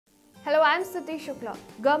Hello, I am Satish Shukla.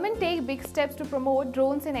 Government take big steps to promote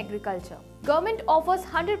drones in agriculture. Government offers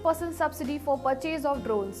 100% subsidy for purchase of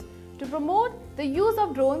drones. To promote the use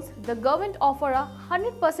of drones, the government offer a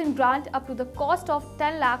 100% grant up to the cost of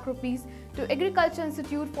 10 lakh rupees to Agriculture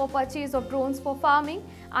Institute for purchase of drones for farming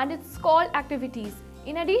and its called activities.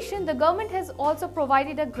 In addition, the government has also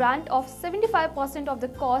provided a grant of 75% of the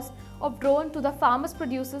cost of drone to the farmers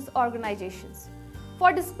producers organizations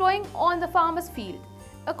for deploying on the farmers field.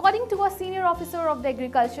 According to a senior officer of the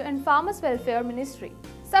Agriculture and Farmers Welfare Ministry,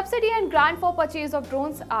 subsidy and grant for purchase of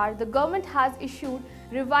drones are the government has issued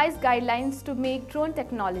revised guidelines to make drone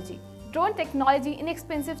technology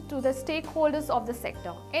inexpensive to the stakeholders of the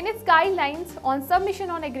sector. In its guidelines on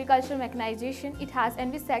submission on agricultural mechanization, it has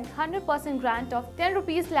envisaged 100% grant of 10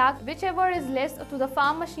 rupees lakh, whichever is less, to the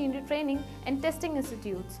farm machinery training and testing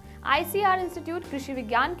institutes, ICR Institute, Krishi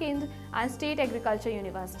Kendra and state agriculture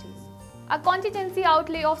universities. A contingency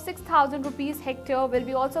outlay of 6,000 rupees hectare will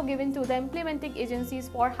be also given to the implementing agencies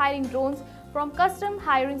for hiring drones from custom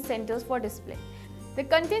hiring centers for display. The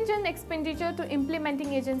contingent expenditure to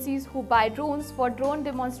implementing agencies who buy drones for drone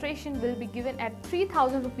demonstration will be given at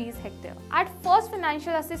 3,000 rupees hectare. At first,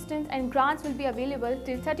 financial assistance and grants will be available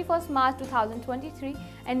till 31st March 2023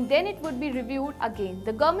 and then it would be reviewed again.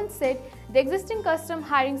 The government said the existing custom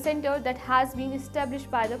hiring center that has been established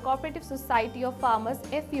by the Cooperative Society of Farmers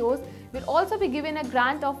 (FPOs) will also be given a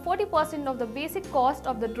grant of 40% of the basic cost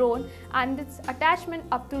of the drone and its attachment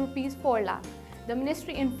up to rupees 4 lakh, the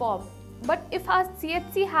ministry informed. But if a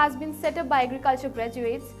CHC has been set up by agriculture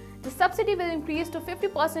graduates, the subsidy will increase to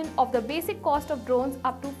 50% of the basic cost of drones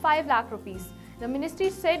up to 5 lakh rupees. The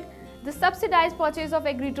ministry said the subsidized purchase of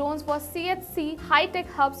agri drones for CHC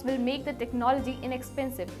high-tech hubs will make the technology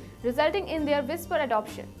inexpensive, resulting in their whisper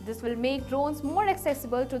adoption. This will make drones more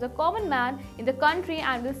accessible to the common man in the country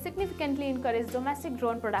and will significantly encourage domestic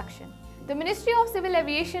drone production. The Ministry of Civil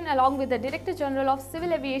Aviation along with the Director General of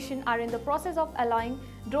Civil Aviation are in the process of allowing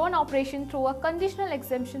drone operation through a conditional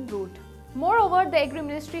exemption route. Moreover, the Agri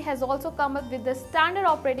Ministry has also come up with the standard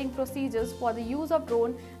operating procedures for the use of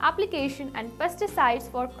drone application and pesticides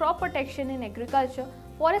for crop protection in agriculture,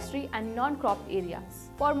 forestry and non-crop areas.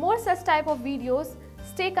 For more such type of videos,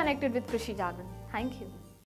 stay connected with Krishi Jagran. Thank you.